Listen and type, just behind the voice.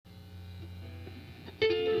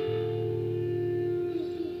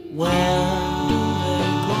Where do they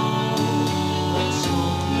go? The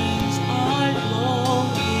salt winds I long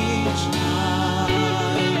each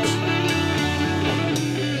night.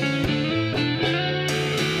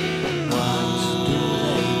 What do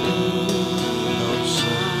they do? Those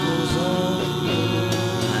circles of blue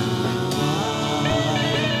and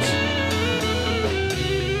white.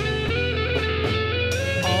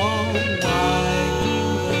 Oh, why do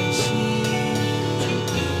they seem to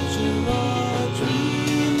picture a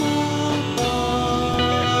dream above?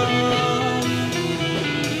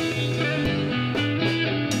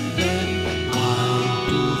 Then why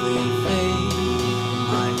do they fade,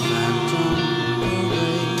 my phantom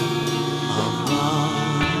parade of love?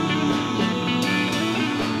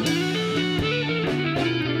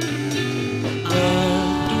 Where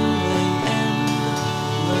do they end,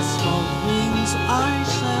 the salt wings I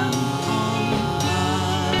send on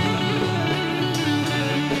high?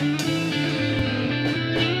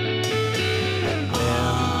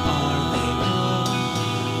 Where are they all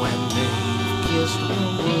when they've kissed the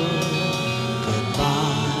world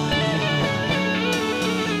goodbye?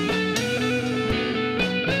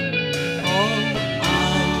 Oh,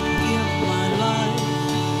 I'd give my life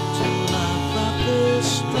to laugh at this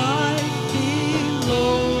strife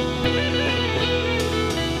below.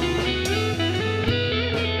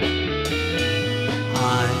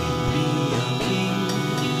 I'd be a king,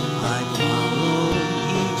 I'd follow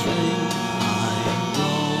each ring I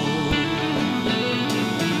roll.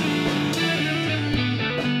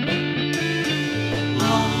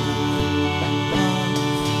 Love, love,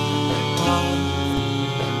 love,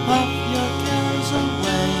 love.